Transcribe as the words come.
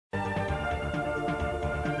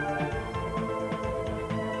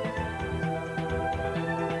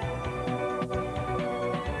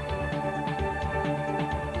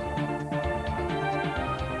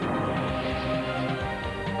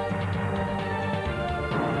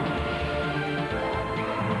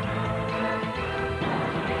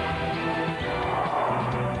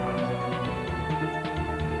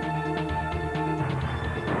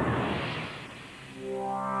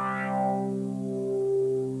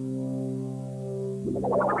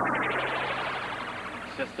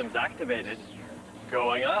Systems activated.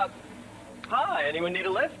 Going up. Hi, anyone need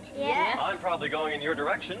a lift? Yes. I'm probably going in your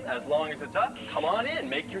direction. As long as it's up, come on in,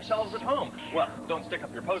 make yourselves at home. Well, don't stick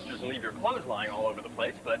up your posters and leave your clothes lying all over the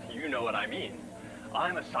place, but you know what I mean.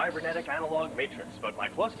 I'm a cybernetic analog matrix, but my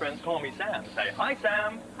close friends call me Sam. Say, hi,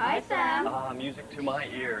 Sam. Hi, Sam. Ah, music to my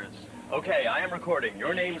ears. Okay, I am recording.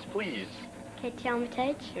 Your names, please. Katie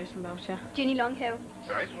Armitage. Jason Belcher. Ginny Longhill.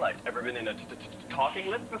 Very polite. Ever been in a talking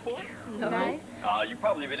lift before? No. You've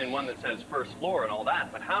probably been in one that says first floor and all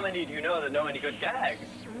that, but how many do you know that know any good gags?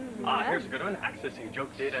 Here's a good one. Accessing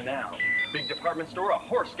joke data now. Big department store, a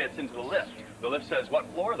horse gets into the lift. The lift says, what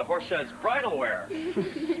floor? The horse says, bridal wear.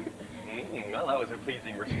 Well, that was a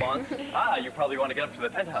pleasing response. You probably want to get up to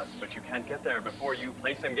the penthouse, but you can't get there before you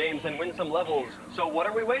play some games and win some levels. So what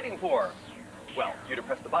are we waiting for? Well, you to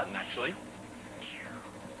press the button, actually.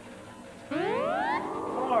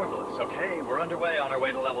 Marvelous. Okay, we're underway on our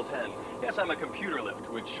way to level 10. Yes, I'm a computer lift,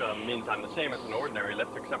 which means I'm the same as an ordinary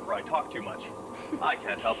lift, except for I talk too much. I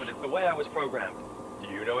can't help it. It's the way I was programmed. Do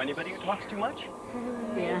you know anybody who talks too much?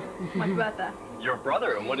 Yeah. My brother. Your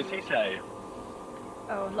brother, and what does he say?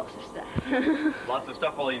 Oh, lots of stuff. Lots of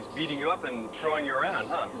stuff while he's beating you up and throwing you around,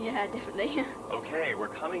 huh? Yeah, definitely. Okay, we're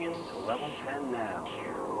coming into level 10 now.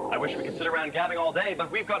 I wish we could sit around gabbing all day,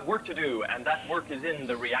 but we've got work to do, and that work is in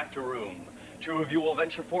the reactor room. 2 of you will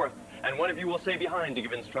venture forth, and 1 of you will stay behind to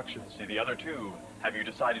give instructions to the other 2. Have you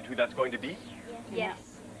decided who that's going to be?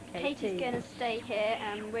 Yes. Katie's going to stay here,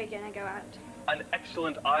 and we're going to go out. An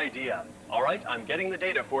excellent idea. All right, I'm getting the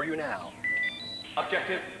data for you now.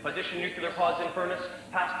 Objective, position nuclear pods in furnace,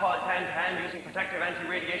 pass pods hand to hand using protective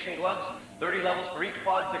anti-radiation gloves, 30 levels for each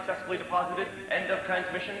pod successfully deposited, end of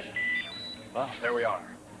transmission. Well, there we are.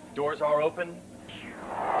 Doors are open.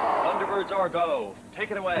 Thunderbirds are go.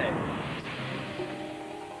 Take it away.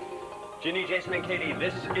 Ginny, Jason, and Katie,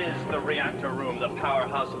 this is the reactor room, the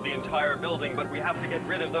powerhouse of the entire building, but we have to get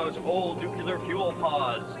rid of those old nuclear fuel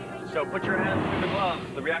pods. So put your hands through the gloves.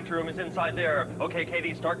 The reactor room is inside there. Okay,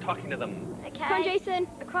 Katie, start talking to them. Okay. Come on, Jason.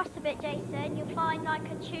 Across a bit, Jason. You'll find like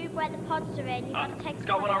a tube where the pods are in. You've got to take it's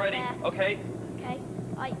got one already. There. Okay. Okay.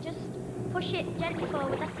 Right, just push it gently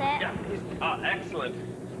forward. That's it. Yeah. Excellent.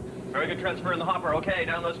 Very good transfer in the hopper. Okay,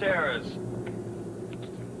 down those stairs.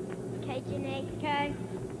 Okay, Ginny. Okay.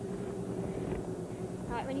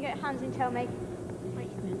 Right, when you get your hands in, tell me.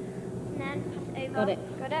 Right. And then pass it over. Got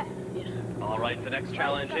it. Got it? Yeah. All right, the next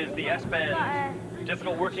challenge is the S-bend.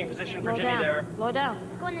 Difficult working position for Lie Ginny down. there. Lie down.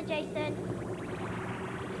 Go on then, Jason.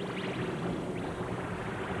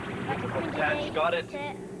 Right, come on, Attach, Ginny. got it. That's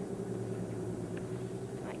it.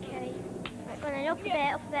 Okay. Right, go on then, up a bit,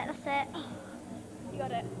 that's it. You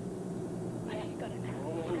got it. Yeah, you got it.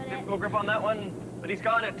 Oh, Got it. difficult grip on that one, but he's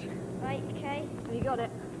got it. Right, okay. Have you got it?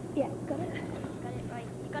 Yeah, got it. Got it, right.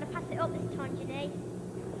 You've got to pass it up this time, Ginny.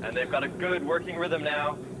 And they've got a good working rhythm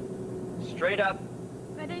now. Straight up.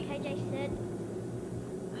 Ready? Okay, Jason.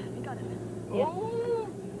 You got it. Yeah. Oh,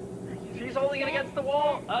 he's holding it against the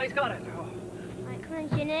wall. Oh, he's got it. Oh. Right, come on,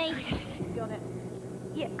 Ginny. Got it.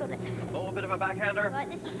 Yeah, got it. Oh, a bit of a backhander. Right,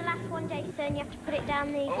 this is the last one, Jason. You have to put it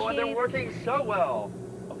down the Oh, and tube. they're working so well.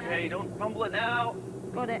 Okay, don't fumble it now.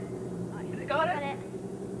 Got it. He's got it. Got it.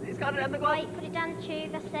 He's got it, and the glove. Right, put it down the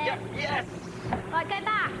tube. That's it. Yeah, yes. Right, go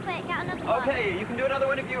back. Quick, get another one. Okay, you can do another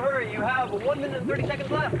one if you hurry. You have 1 minute and 30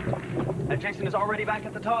 seconds left. And Jason is already back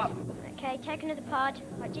at the top. Okay, take another pod.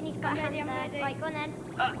 Right, Ginny's got her hand there. Right, go on then.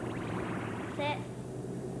 That's it.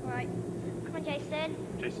 Right. Come on, Jason.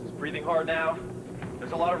 Jason's breathing hard now.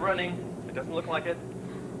 There's a lot of running. It doesn't look like it.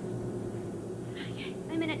 Okay,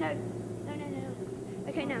 wait a minute. No.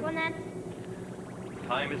 Okay, now. Go on then.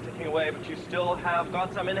 Time is ticking away, but you still have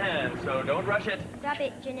got some in hand, so don't rush it. Grab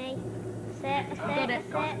it, Ginny. That's it.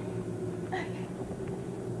 That's it.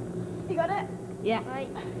 You got it? Yeah.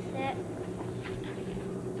 Right, that's it.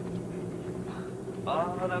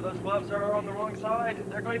 Oh, now those gloves are on the wrong side.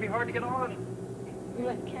 They're going to be hard to get on.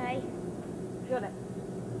 Okay. Got it.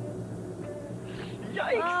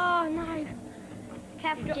 Yikes! Oh, no.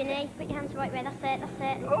 Careful, Ginny. Put your hands right where. That's it. That's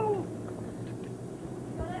it. Oh!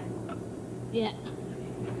 Yeah.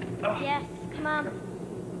 Oh. Yes, come on.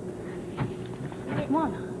 Come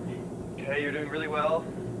on. Okay, you're doing really well.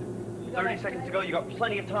 30 seconds to go. You got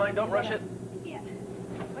plenty of time. Don't rush it. Yeah.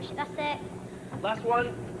 Push it. That's it. Last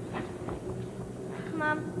one. Come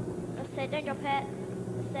on. That's it. Don't drop it.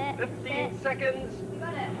 That's it. 15 seconds. You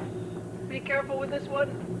got it. Be careful with this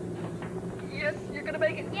one. Yes, you're gonna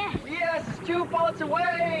make it. Yes. Yes, 2 bullets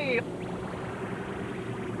away.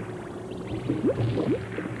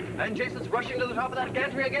 And Jason's rushing to the top of that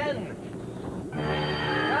gantry again.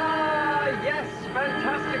 Ah, yes,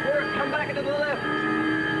 fantastic work. Come back into the lift.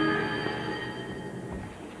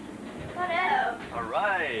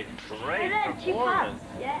 Great And then 2 performance.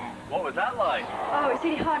 parts, yeah. What was that like? Oh, it's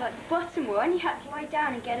really hard, like the bottom one, you had to lie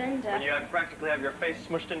down and get under. When you practically have your face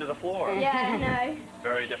smushed into the floor. Yeah, I know.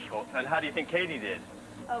 Very difficult. And how do you think Katie did?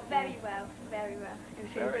 Oh, very well, very well. It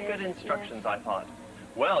was really Very good instructions, yeah. I thought.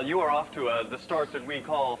 Well, you are off to the start that we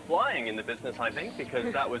call flying in the business, I think,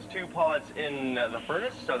 because that was 2 pods in the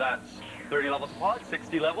furnace, so that's 30 levels a pod,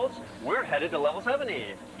 60 levels. We're headed to level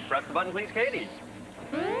 70. Press the button, please, Katie.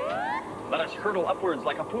 Let us hurtle upwards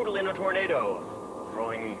like a poodle in a tornado,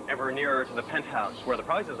 growing ever nearer to the penthouse where the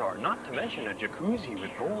prizes are, not to mention a jacuzzi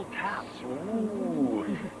with gold taps. Ooh.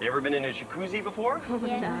 You ever been in a jacuzzi before?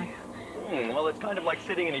 Yeah. Well, it's kind of like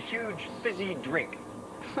sitting in a huge, fizzy drink.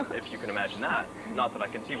 If you can imagine that. Not that I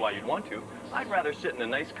can see why you'd want to. I'd rather sit in a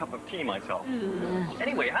nice cup of tea myself.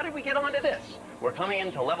 Anyway, how did we get onto this? We're coming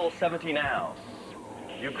into level 70 now.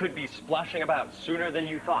 You could be splashing about sooner than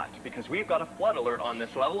you thought, because we've got a flood alert on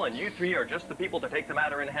this level, and you 3 are just the people to take the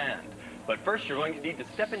matter in hand. But first, you're going to need to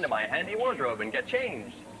step into my handy wardrobe and get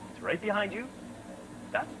changed. It's right behind you.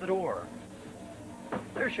 That's the door.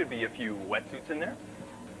 There should be a few wetsuits in there.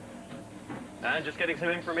 And just getting some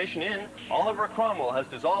information in, Oliver Cromwell has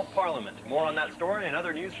dissolved Parliament. More on that story and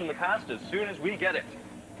other news from the past as soon as we get it.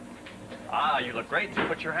 Ah, you look great, so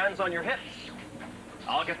put your hands on your hips.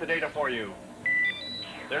 I'll get the data for you.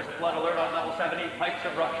 There's a flood alert on level 70. Pipes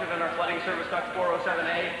have ruptured and are flooding service duct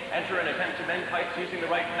 407A. Enter and attempt to mend pipes using the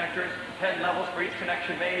right connectors. 10 levels for each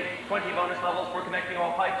connection made. 20 bonus levels for connecting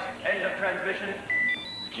all pipes. End of transmission.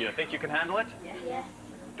 Do you think you can handle it? Yes.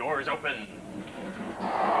 Doors open.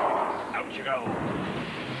 Out you go.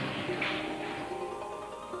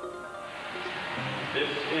 This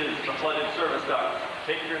is the flooded service duct.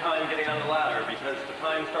 Take your time getting on the ladder because the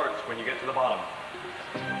time starts when you get to the bottom.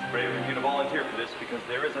 It's brave of you to volunteer for this because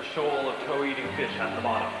there is a shoal of toe-eating fish at the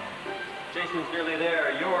bottom. Jason's nearly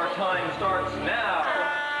there. Your time starts now.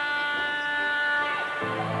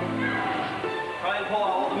 Try and pull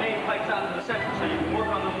all the main pipes out of the center so you can work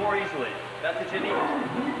on them more easily. That's what you need.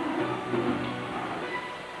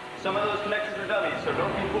 Some of those connectors are dummies, so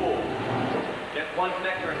don't be fooled. Get one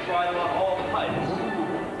connector and try them on all the pipes.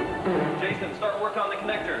 Jason, start work on the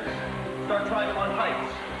connectors. Start trying them on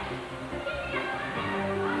pipes.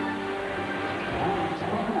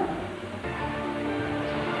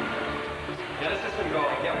 Get a system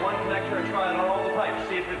going. Get one connector and try it on all the pipes.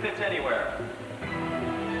 See if it fits anywhere.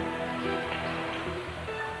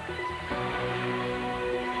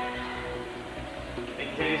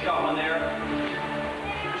 Think Katie's got one there?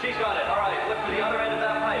 She's got it. All right, look for the other end of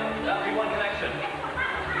that pipe. That'll be one connection.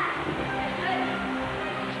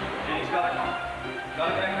 Jenny's got it. Got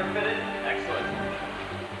a connector fitted? Excellent.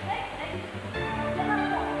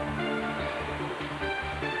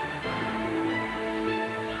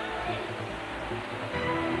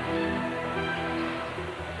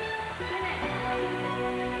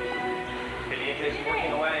 Katie and Casey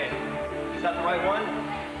working away. Is that the right one?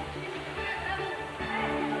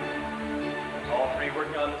 All 3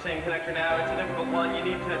 working on the same connector now. It's a difficult one. You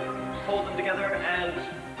need to hold them together and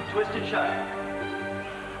twist it shut.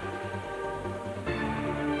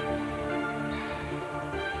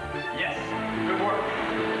 Yes, good work.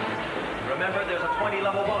 Remember, there's a 20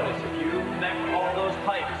 level bonus if you connect all those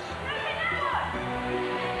pipes.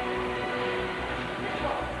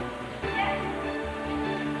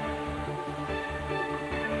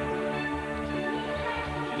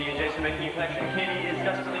 Judy and Jason making a connection. Katie is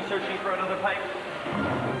desperately searching for another pipe.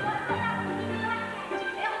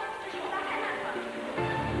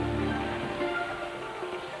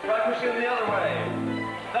 Try pushing them the other way.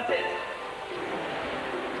 That's it.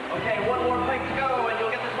 Okay, one more pipe to go and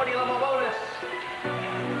you'll get the 20 level bonus.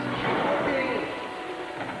 Working.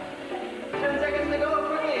 10 seconds to go.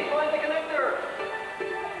 Quickly, find the connector.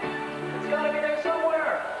 It's got to be there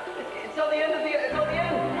somewhere. It's on the end of the. It's on the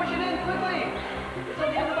end. Push it in quickly. It's on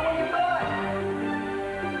the end of the one you've got.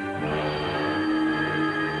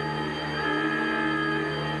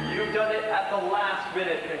 You've done it at the last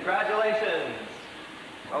minute. Congratulations.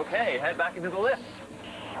 Okay, head back into the lift.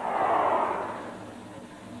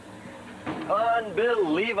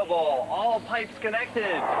 Unbelievable. All pipes connected.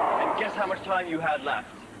 And guess how much time you had left?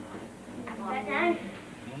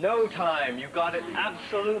 No time. You got it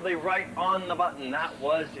absolutely right on the button. That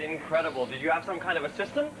was incredible. Did you have some kind of a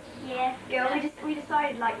system? Yeah. We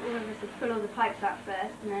decided like all of us would pull all the pipes out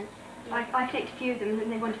first, and then I clicked a few of them, and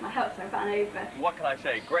they wanted my help, so I ran over. What can I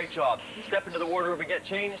say? Great job. Step into the wardrobe and get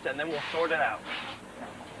changed, and then we'll sort it out.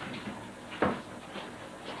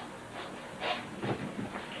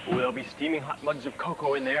 We'll be steaming hot mugs of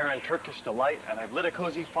cocoa in there and Turkish delight, and I've lit a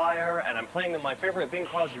cozy fire, and I'm playing them my favorite Bing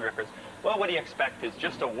Crosby records. Well, what do you expect? It's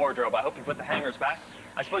just a wardrobe. I hope you put the hangers back.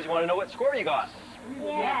 I suppose you want to know what score you got.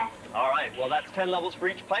 Yes. All right, well, that's 10 levels for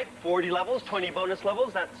each pipe, 40 levels, 20 bonus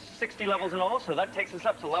levels. That's 60 levels in all, so that takes us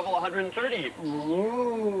up to level 130.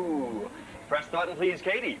 Ooh. Press the button, please,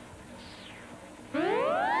 Katie.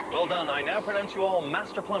 Well done. I now pronounce you all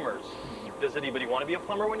master plumbers. Does anybody want to be a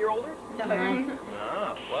plumber when you're older? No.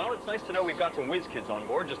 Ah, well, it's nice to know we've got some whiz kids on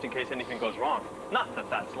board just in case anything goes wrong. Not that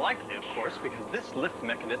that's likely, of course, because this lift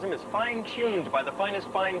mechanism is fine-tuned by the finest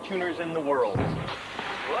fine-tuners in the world.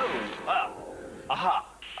 Whoa. Aha.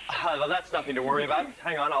 Well, that's nothing to worry about.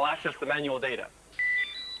 Hang on, I'll access the manual data.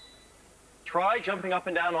 Try jumping up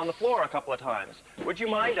and down on the floor a couple of times. Would you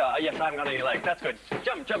mind? Yes, I haven't got any legs. That's good.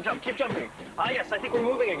 Jump, jump, jump. Keep jumping. Yes, I think we're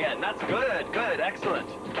moving again. That's good. Good. Excellent.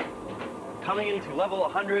 Coming into level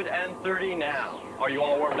 130 now. Are you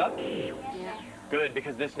all warmed up? Yeah. Good,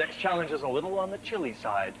 because this next challenge is a little on the chilly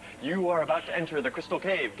side. You are about to enter the Crystal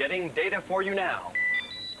Cave. Getting data for you now.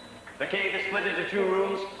 The cave is split into 2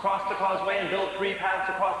 rooms. Cross the causeway and build 3 paths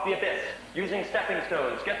across the abyss. Using stepping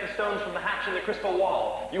stones, get the stones from the hatch in the crystal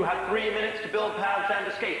wall. You have 3 minutes to build paths and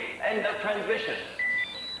escape. End of transmission.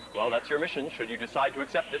 Well, that's your mission, should you decide to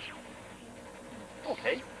accept it.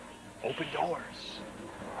 Okay. Open doors.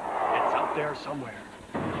 It's out there somewhere.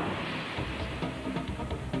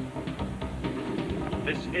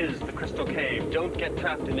 This is the Crystal Cave. Don't get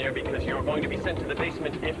trapped in there because you're going to be sent to the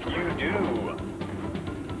basement if you do.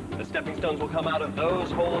 The stepping stones will come out of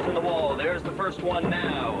those holes in the wall. There's the first one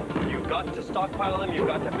now. You've got to stockpile them, you've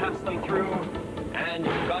got to pass them through, and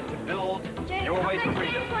you've got to build your way to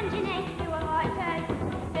freedom. Might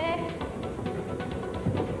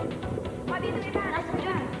be the way round. That's the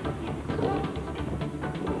jump.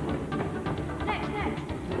 Next.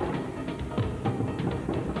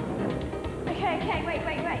 Okay, wait.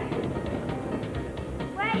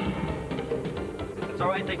 It's all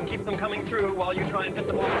right, they can keep them coming through while you try and fit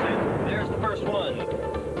the balls in. There's the first one.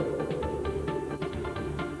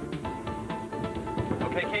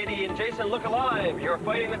 Okay, Katie and Jason, look alive. You're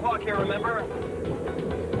fighting the clock here, remember?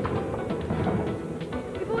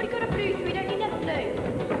 We've already got a blue, so we don't need another blue.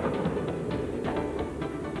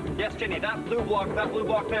 Yes, Jenny, that blue block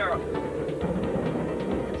there.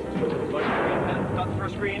 Got the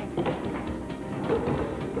first green.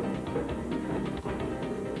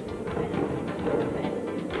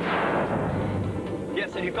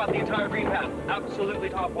 Yes, and you've got the entire green path. Absolutely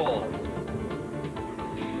top hole.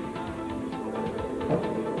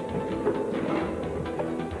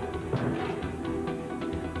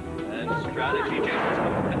 And strategy, Jason's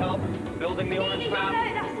coming to help. Building the orange path.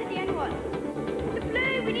 That's the end one. The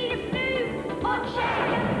blue, we need a blue on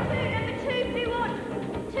shade. Number two, blue on.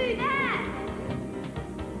 2 there.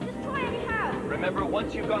 Just try anyhow. Remember,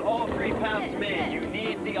 once you've got all 3 paths made, you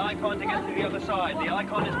need the icon to get to the other side. The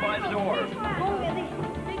icon is by the door. Blue triangle.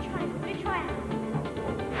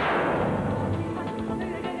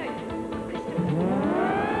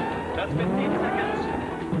 That's 15 seconds.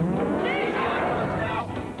 There's the icons now.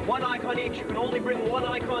 1 icon each. You can only bring 1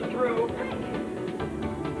 icon through.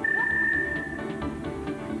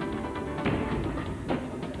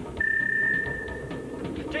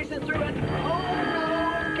 Jason's through it. Oh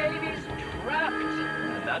no, Katie's trapped.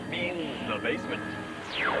 And that means the basement.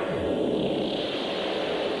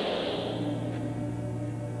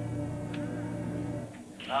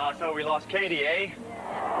 So we lost Katie, eh?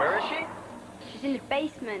 Where is she? She's in the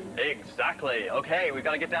basement. Exactly. Okay, we've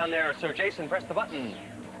got to get down there. So Jason, press the button.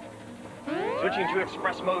 Switching to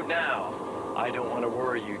express mode now. I don't want to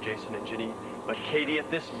worry you, Jason and Ginny, but Katie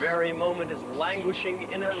at this very moment is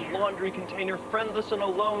languishing in a laundry container, friendless and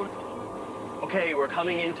alone. Okay, we're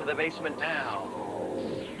coming into the basement now.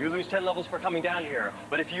 You lose 10 levels for coming down here,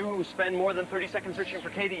 but if you spend more than 30 seconds searching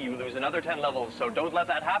for Katie, you lose another 10 levels, so don't let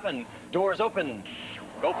that happen. Doors open.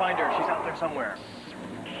 Go find her. She's out there somewhere.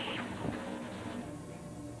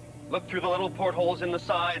 Look through the little portholes in the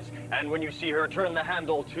sides, and when you see her, turn the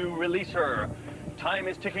handle to release her. Time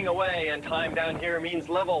is ticking away, and time down here means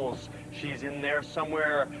levels. She's in there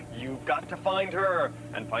somewhere. You've got to find her,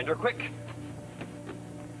 and find her quick.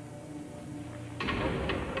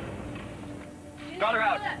 Got her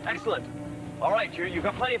out. Excellent. All right, you've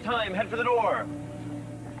got plenty of time. Head for the door.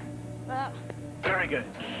 Very good.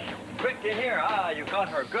 Quick, in here. You got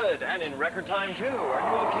her. Good. And in record time, too. Are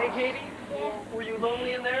you okay, Katie? Yes. Were you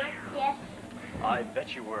lonely in there? Yes. I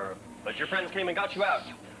bet you were. But your friends came and got you out.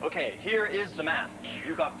 Okay, here is the map.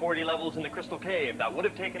 You got 40 levels in the Crystal Cave. That would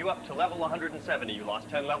have taken you up to level 170. You lost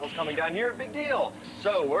 10 levels coming down here. Big deal.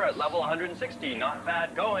 So we're at level 160. Not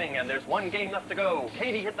bad going. And there's 1 game left to go.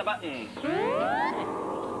 Katie, hit the button. You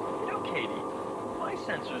know, Katie, my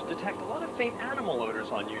sensors detect a lot of faint animal odors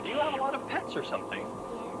on you. Do you have a lot of pets or something?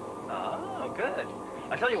 Oh, good.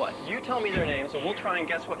 I tell you what, you tell me their names and we'll try and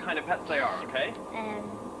guess what kind of pets they are, okay?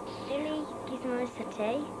 Billy, Gizmo,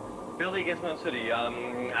 City. Billy, Gizmo, City.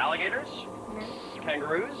 Alligators? No.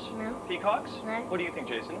 Kangaroos? No. Peacocks? No. What do you think,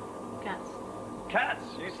 Jason? Cats. Cats?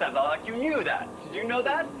 You said that like you knew that. Did you know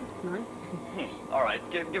that? No. All right,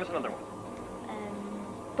 give us another one.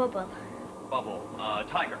 Bubble. Bubble.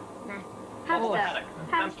 Tiger. No. Oh, Hamster.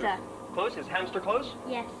 Hamster. Close? Is hamster close?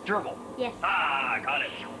 Yes. Gerbil. Yes. Ah, got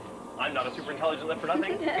it. I'm not a super intelligent lift for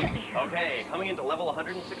nothing. Okay, coming into level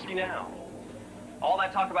 160 now. All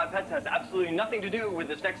that talk about pets has absolutely nothing to do with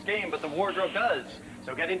this next game, but the wardrobe does.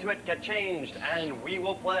 So get into it, get changed, and we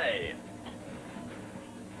will play.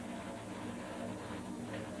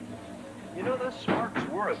 You know, those sparks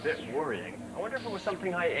were a bit worrying. I wonder if it was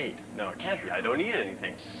something I ate. No, it can't be. I don't eat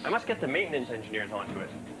anything. I must get the maintenance engineers onto it.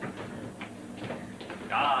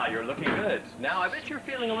 Ah, you're looking good. Now, I bet you're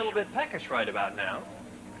feeling a little bit peckish right about now.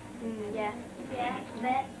 Yeah. Yeah,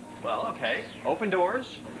 that. Well, okay. Open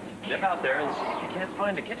doors. Nip out there and see if you can't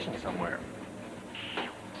find a kitchen somewhere.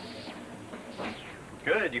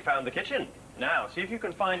 Good, you found the kitchen. Now, see if you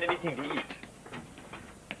can find anything to eat.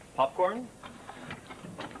 Popcorn?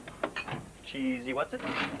 Cheesy, what's it?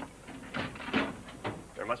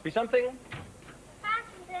 There must be something.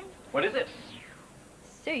 What is it?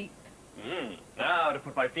 Soup. Now to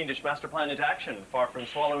put my fiendish master plan into action. Far from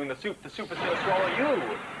swallowing the soup is going to swallow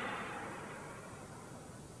you.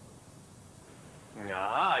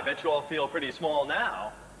 Ah, I bet you all feel pretty small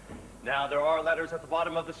now. Now there are letters at the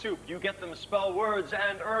bottom of the soup. You get them, spell words,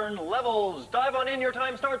 and earn levels. Dive on in, your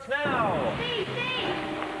time starts now. C.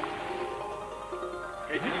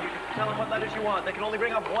 Okay, Ginny, you can tell them what letters you want. They can only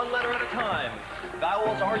bring up one letter at a time.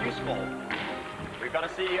 Vowels are useful. We've got a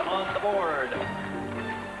C on the board.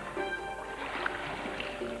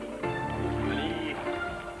 An E.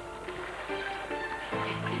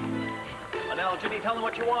 Now, Ginny, tell them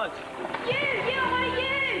what you want. You, I want a U.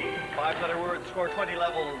 5-letter words score 20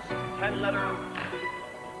 levels.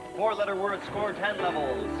 4-letter words score 10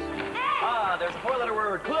 levels. Ah, there's a 4-letter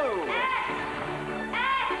word. Clue.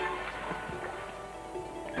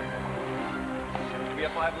 Soon to be a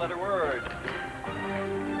 5-letter word.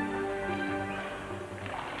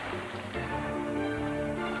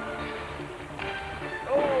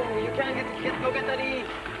 Oh, you can't go get that E.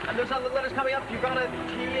 And there's other letters coming up. You've got a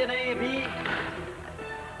T, an A, a B.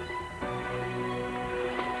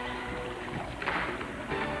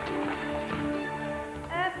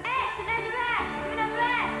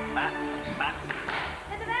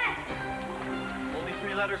 Only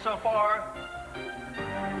 3 letters so far.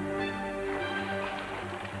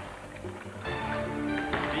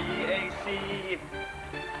 B-A-C.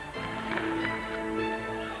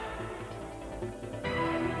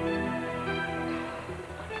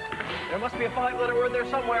 There must be a 5-letter word there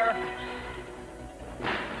somewhere.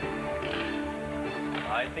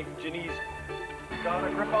 I think Ginny's got a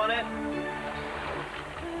grip on it.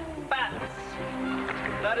 Bats.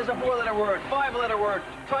 That is a 4-letter word, 5-letter word.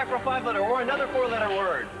 Try for a 5-letter or another 4-letter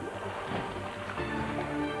word.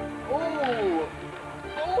 Ooh.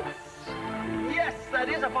 Oats. Yes, that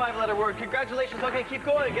is a 5-letter word. Congratulations. Okay, keep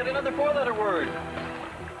going. Get another 4-letter word.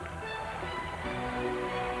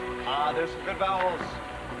 Ah, there's some good vowels.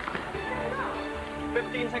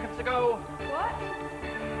 15 seconds to go. What?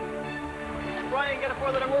 Try and get a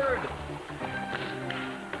 4-letter word.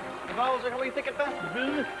 The vowels are coming thick and fast.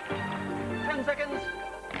 10 seconds.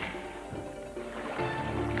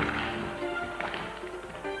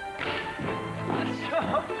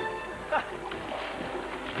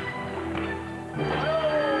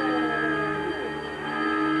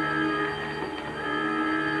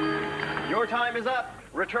 Your time is up.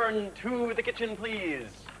 Return to the kitchen, please.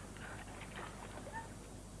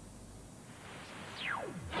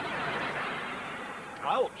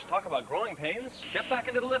 Ouch, talk about growing pains. Get back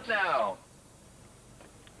into the lift now.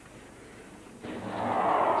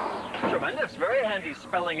 Tremendous, very handy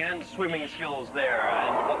spelling and swimming skills there.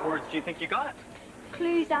 And what words do you think you got?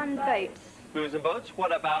 Clues and boats. Clues and boats.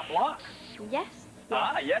 What about block? Yes.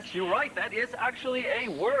 Ah, yes, you're right. That is actually a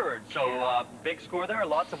word. So, big score there,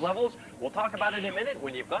 lots of levels. We'll talk about it in a minute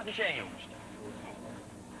when you've gotten changed.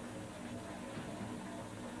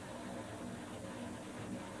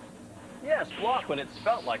 Yes, block, when it's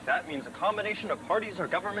spelt like that, means a combination of parties or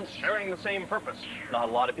governments sharing the same purpose. Not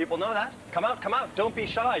a lot of people know that. Come out, don't be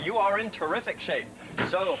shy. You are in terrific shape.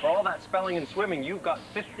 So, for all that spelling and swimming, you've got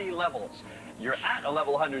 50 levels. You're at a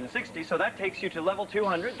level 160, so that takes you to level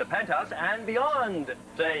 200, the penthouse, and beyond.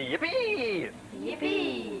 Say yippee!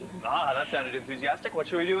 Yippee! Ah, that sounded enthusiastic. What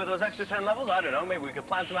should we do with those extra 10 levels? I don't know. Maybe we could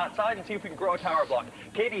plant them outside and see if we can grow a tower block.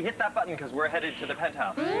 Katie, hit that button because we're headed to the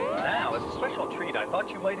penthouse. Now, as a special treat, I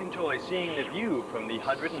thought you might enjoy seeing the view from the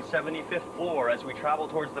 175th floor as we travel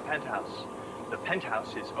towards the penthouse. The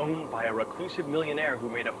penthouse is owned by a reclusive millionaire who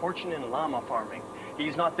made a fortune in llama farming.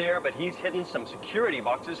 He's not there, but he's hidden some security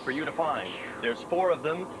boxes for you to find. There's 4 of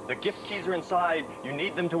them. The gift keys are inside. You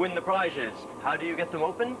need them to win the prizes. How do you get them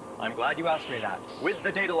open? I'm glad you asked me that. With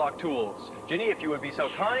the data lock tools. Ginny, if you would be so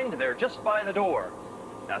kind, they're just by the door.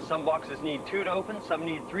 Now, some boxes need 2 to open, some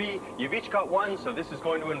need 3. You've each got 1, so this is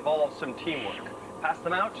going to involve some teamwork. Pass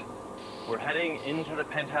them out. We're heading into the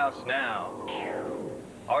penthouse now.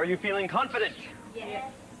 Are you feeling confident? Yes.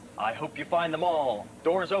 I hope you find them all.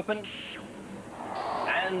 Doors open.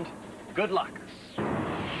 And good luck.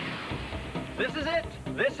 This is it.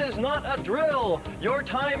 This is not a drill. Your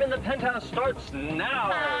time in the penthouse starts now.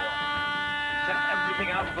 Set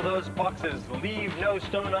everything out for those boxes. Leave no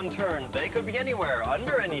stone unturned. They could be anywhere,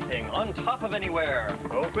 under anything, on top of anywhere.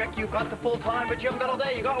 Go quick, you've got the full time, but you haven't got all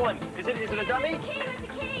day. You got one. Is it a dummy? Where's the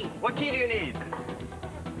key? What key do you need?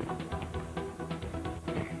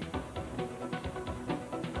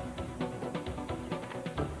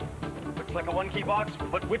 Looks like a 1-key box,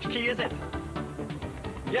 but which key is it?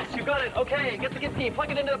 Yes, you got it. Okay, get the gift key, plug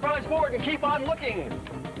it into the prize board, and keep on looking.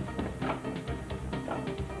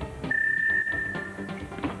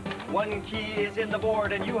 1 key is in the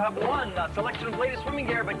board, and you have won a selection of latest swimming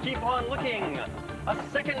gear, but keep on looking. A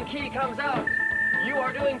 2nd key comes out. You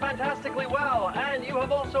are doing fantastically well, and you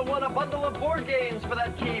have also won a bundle of board games for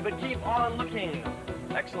that key, but keep on looking.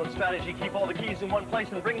 Excellent strategy. Keep all the keys in one place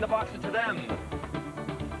and bring the boxes to them.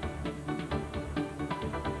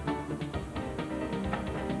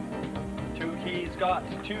 2 keys got,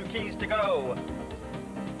 2 keys to go.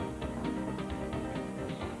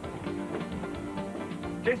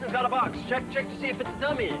 Jason's got a box. Check to see if it's a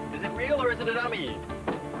dummy. Is it real or is it a dummy?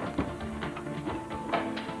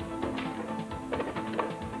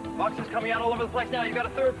 Boxes coming out all over the place now. You've got a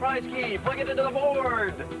 3rd prize key. Plug it into the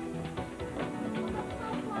board.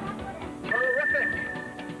 Terrific.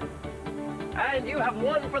 And you have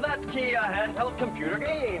won for that key, a handheld computer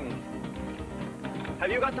game.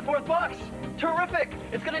 Have you got the 4th box? Terrific.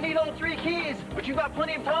 It's going to need all 3 keys, but you've got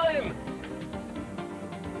plenty of time.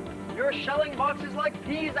 You're shelling boxes like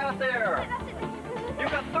peas out there. You've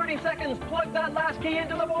got 30 seconds. Plug that last key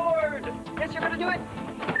into the board. Yes, you're going to do it.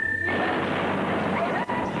 Yes.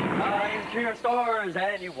 9 to your stars,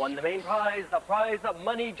 and you won the main prize, the prize that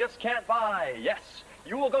money just can't buy. Yes,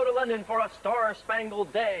 you will go to London for a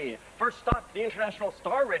star-spangled day. First stop, the International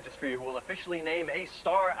Star Registry, who will officially name a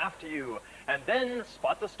star after you. And then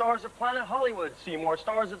spot the stars of Planet Hollywood, see more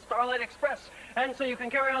stars at Starlight Express. And so you can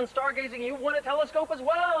carry on stargazing, you won a telescope as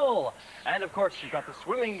well. And of course, you've got the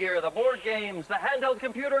swimming gear, the board games, the handheld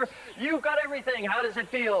computer. You've got everything. How does it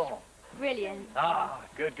feel? Brilliant. Ah,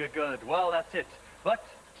 good. Well, that's it. But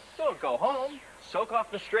don't go home. Soak off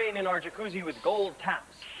the strain in our jacuzzi with gold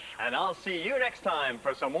taps. And I'll see you next time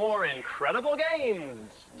for some more incredible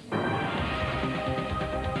games.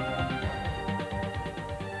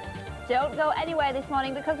 Don't go anywhere this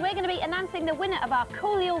morning because we're going to be announcing the winner of our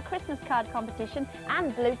Cool Yule Christmas card competition,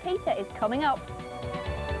 and Blue Peter is coming up.